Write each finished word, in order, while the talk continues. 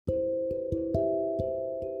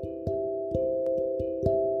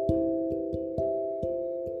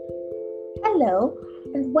Hello,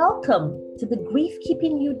 and welcome to the Grief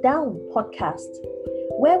Keeping You Down podcast,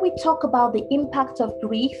 where we talk about the impact of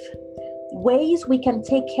grief, ways we can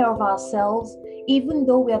take care of ourselves, even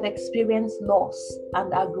though we have experienced loss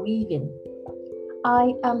and are grieving.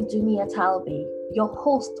 I am Dunia Talbi, your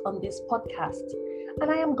host on this podcast,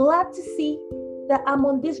 and I am glad to see that I'm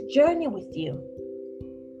on this journey with you.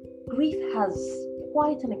 Grief has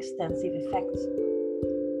quite an extensive effect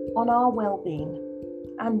on our well-being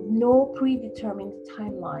and no predetermined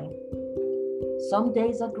timeline. Some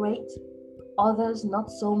days are great, others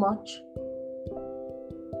not so much.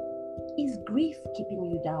 Is grief keeping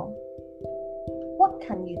you down? What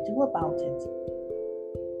can you do about it?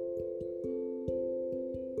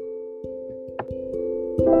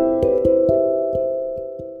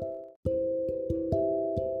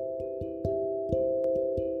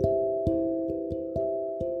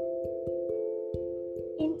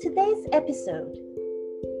 In today's episode,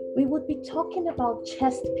 we would be talking about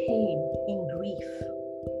chest pain in grief.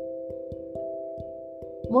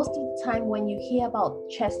 Most of the time when you hear about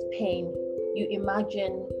chest pain, you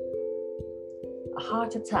imagine a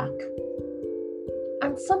heart attack.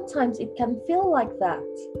 And sometimes it can feel like that.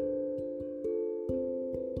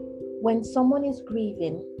 When someone is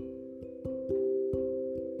grieving,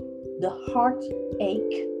 the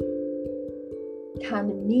heartache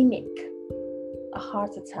can mimic a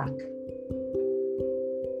heart attack.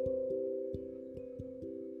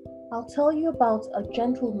 I'll tell you about a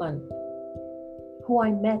gentleman who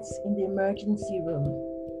I met in the emergency room.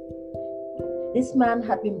 This man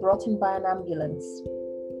had been brought in by an ambulance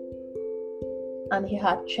and he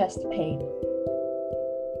had chest pain.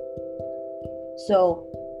 So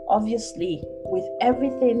obviously, with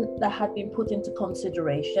everything that had been put into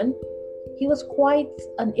consideration, he was quite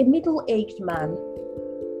a middle-aged man.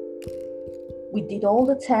 We did all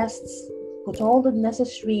the tests, put all the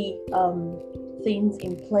necessary things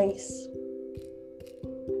in place,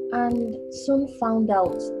 and soon found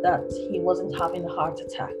out that he wasn't having a heart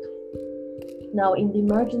attack. Now, in the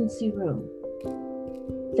emergency room,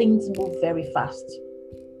 things move very fast.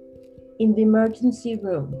 In the emergency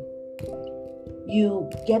room, you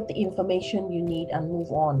get the information you need and move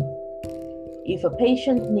on. If a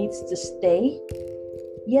patient needs to stay,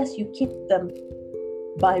 yes, you keep them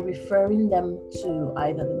by referring them to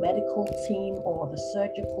either the medical team or the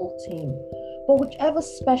surgical team, but whichever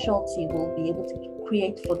specialty will be able to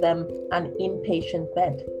create for them an inpatient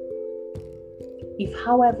bed. If,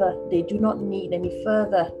 however, they do not need any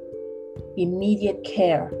further immediate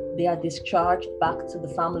care, they are discharged back to the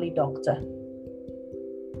family doctor.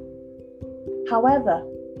 However,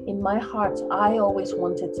 in my heart, I always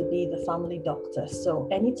wanted to be the family doctor. So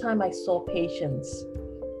anytime I saw patients,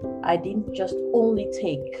 I didn't just only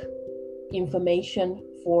take information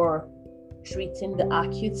for treating the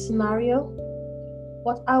acute scenario,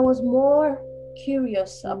 but I was more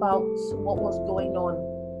curious about what was going on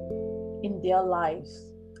in their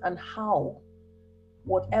lives and how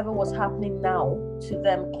whatever was happening now to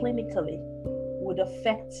them clinically would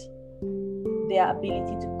affect their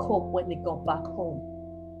ability to cope when they got back home.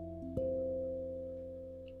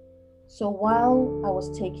 So while I was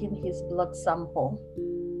taking his blood sample,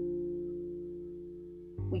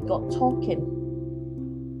 we got talking.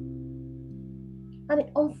 And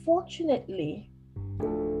unfortunately,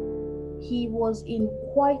 he was in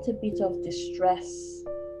quite a bit of distress,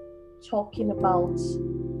 talking about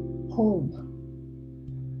home.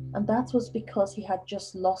 And that was because he had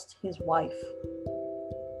just lost his wife.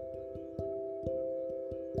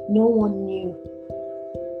 No one knew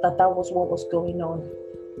that was what was going on.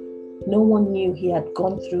 No one knew he had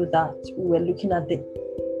gone through that. We were looking at the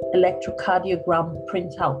electrocardiogram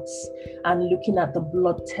printouts and looking at the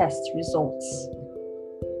blood test results.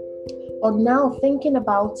 But now thinking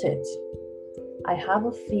about it, I have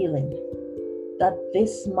a feeling that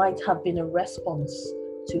this might have been a response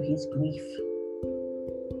to his grief.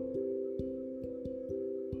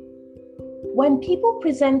 When people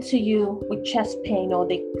present to you with chest pain or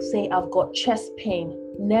they say, I've got chest pain,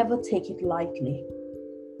 never take it lightly.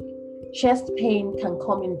 Chest pain can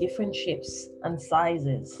come in different shapes and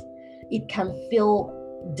sizes. It can feel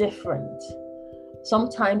different.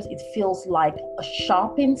 Sometimes it feels like a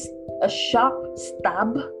sharp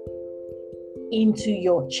stab into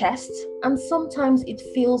your chest, and sometimes it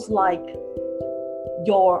feels like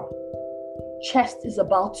your chest is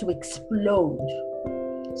about to explode.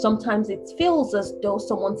 Sometimes it feels as though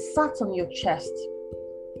someone sat on your chest,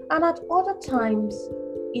 and at other times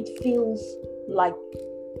it feels like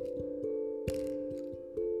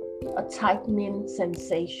a tightening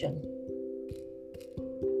sensation.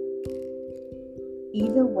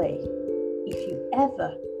 Either way, if you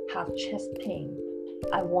ever have chest pain,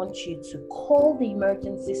 I want you to call the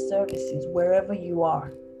emergency services wherever you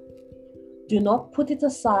are. Do not put it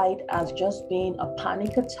aside as just being a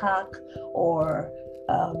panic attack or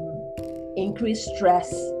increased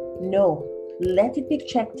stress. No, let it be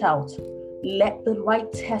checked out. Let the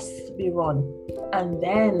right tests be run. And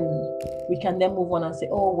then we can then move on and say,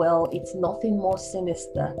 oh, well, it's nothing more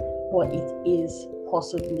sinister, but it is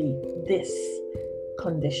possibly this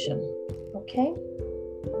condition. Okay?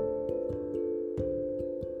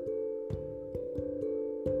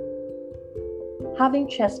 Having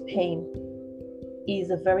chest pain is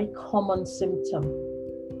a very common symptom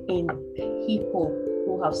in people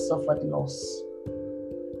who have suffered loss.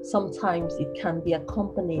 Sometimes it can be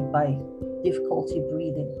accompanied by difficulty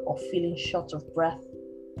breathing or feeling short of breath.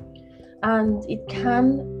 And it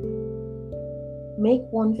can make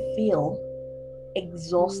one feel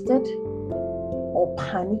exhausted or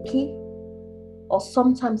panicky, or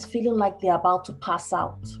sometimes feeling like they're about to pass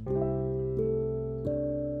out.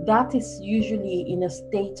 That is usually in a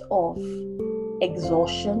state of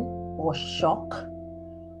exhaustion or shock,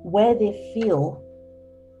 where they feel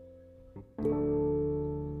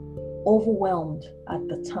overwhelmed at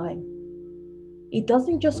the time. It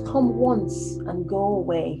doesn't just come once and go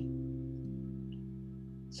away.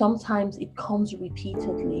 Sometimes it comes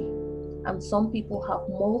repeatedly, and some people have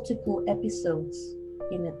multiple episodes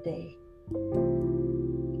in a day.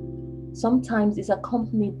 Sometimes it's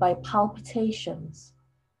accompanied by palpitations,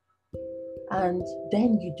 and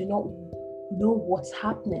then you do not know what's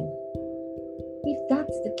happening. If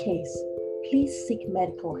that's the case, please seek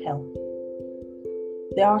medical help.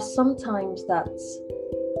 There are some times that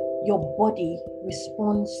your body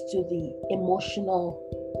responds to the emotional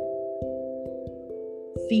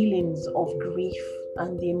feelings of grief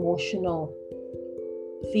and the emotional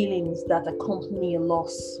feelings that accompany a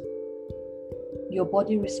loss. Your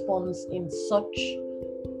body responds in such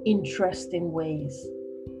interesting ways.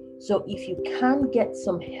 So if you can get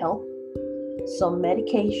some help, some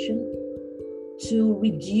medication to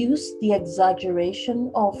reduce the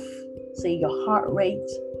exaggeration of, say, your heart rate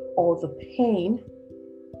or the pain,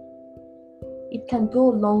 it can go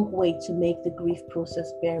a long way to make the grief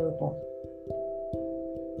process bearable.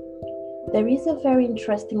 There is a very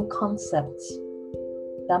interesting concept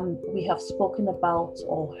that we have spoken about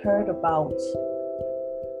or heard about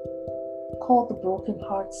called the broken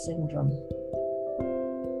heart syndrome.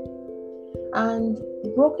 And the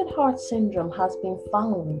broken heart syndrome has been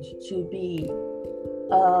found to be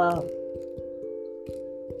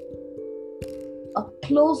a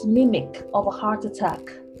close mimic of a heart attack.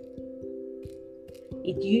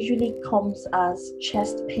 It usually comes as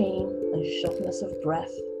chest pain and shortness of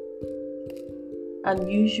breath.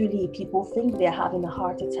 And usually people think they're having a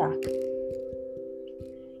heart attack.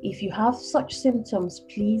 If you have such symptoms,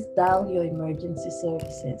 please dial your emergency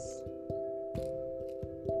services.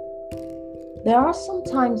 There are some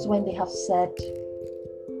times when they have said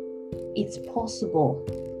it's possible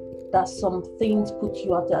that some things put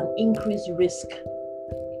you at an increased risk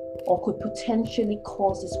or could potentially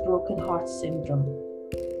cause this broken heart syndrome.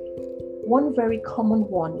 One very common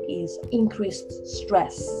one is increased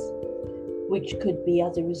stress, which could be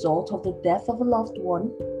as a result of the death of a loved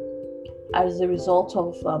one, as a result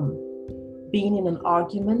of being in an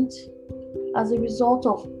argument, as a result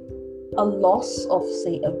of a loss of,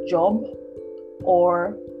 say, a job,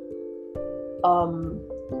 or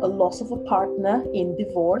a loss of a partner in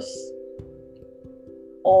divorce,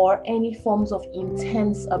 or any forms of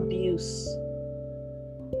intense abuse.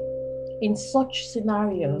 In such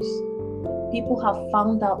scenarios, people have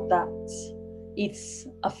found out that it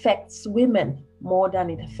affects women more than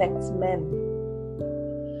it affects men.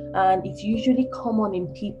 And it's usually common in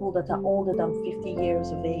people that are older than 50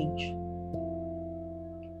 years of age.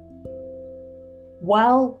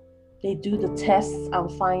 While they do the tests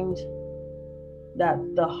and find that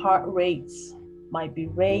the heart rates might be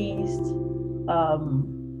raised,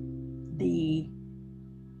 the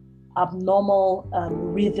abnormal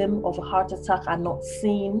rhythm of a heart attack are not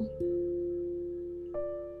seen,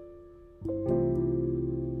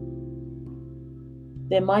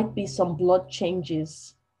 there might be some blood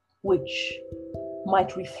changes which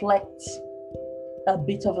might reflect a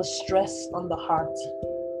bit of a stress on the heart.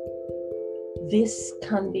 This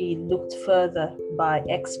can be looked further by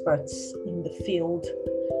experts in the field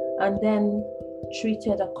and then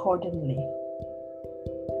treated accordingly.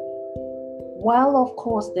 While, of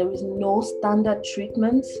course, there is no standard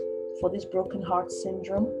treatment for this broken heart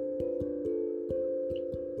syndrome,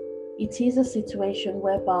 it is a situation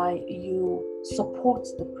whereby you support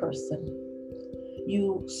the person.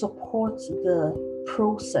 You support the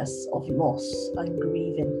process of loss and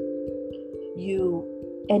grieving. You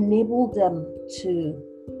enable them to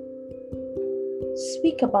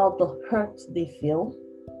speak about the hurt they feel.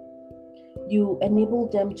 You enable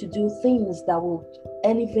them to do things that will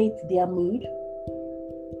elevate their mood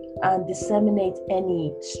and disseminate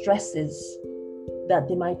any stresses that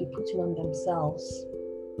they might be putting on themselves.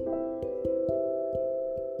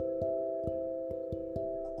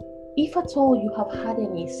 If at all you have had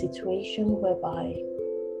any situation whereby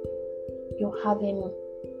you're having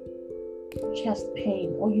chest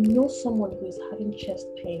pain, or you know someone who is having chest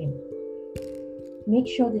pain, make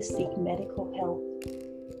sure they seek medical help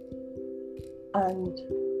and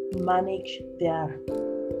manage their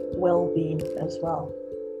well-being as well.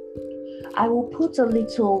 I will put a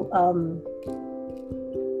little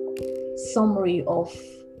summary of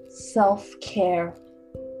self-care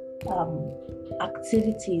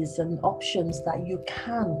activities and options that you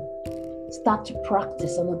can start to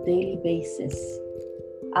practice on a daily basis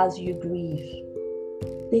as you grieve.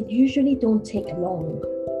 They usually don't take long.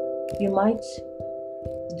 You might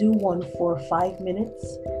do one for 5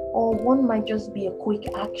 minutes, or one might just be a quick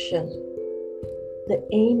action. The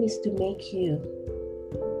aim is to make you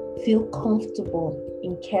feel comfortable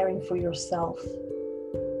in caring for yourself,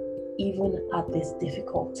 even at this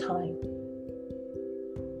difficult time.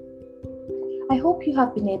 I hope you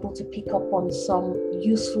have been able to pick up on some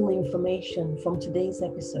useful information from today's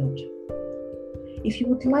episode. If you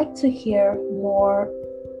would like to hear more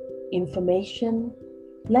information,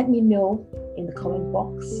 let me know in the comment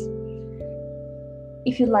box.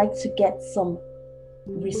 If you'd like to get some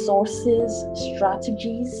resources,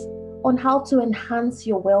 strategies on how to enhance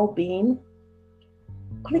your well-being,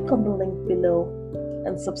 click on the link below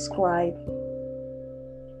and subscribe.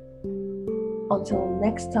 Until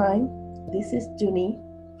next time, this is Duni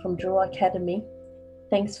from Draw Academy.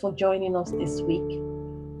 Thanks for joining us this week.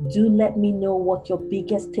 Do let me know what your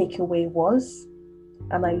biggest takeaway was,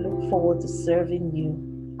 and I look forward to serving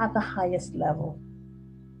you at the highest level.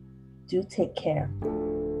 Do take care.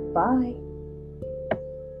 Bye.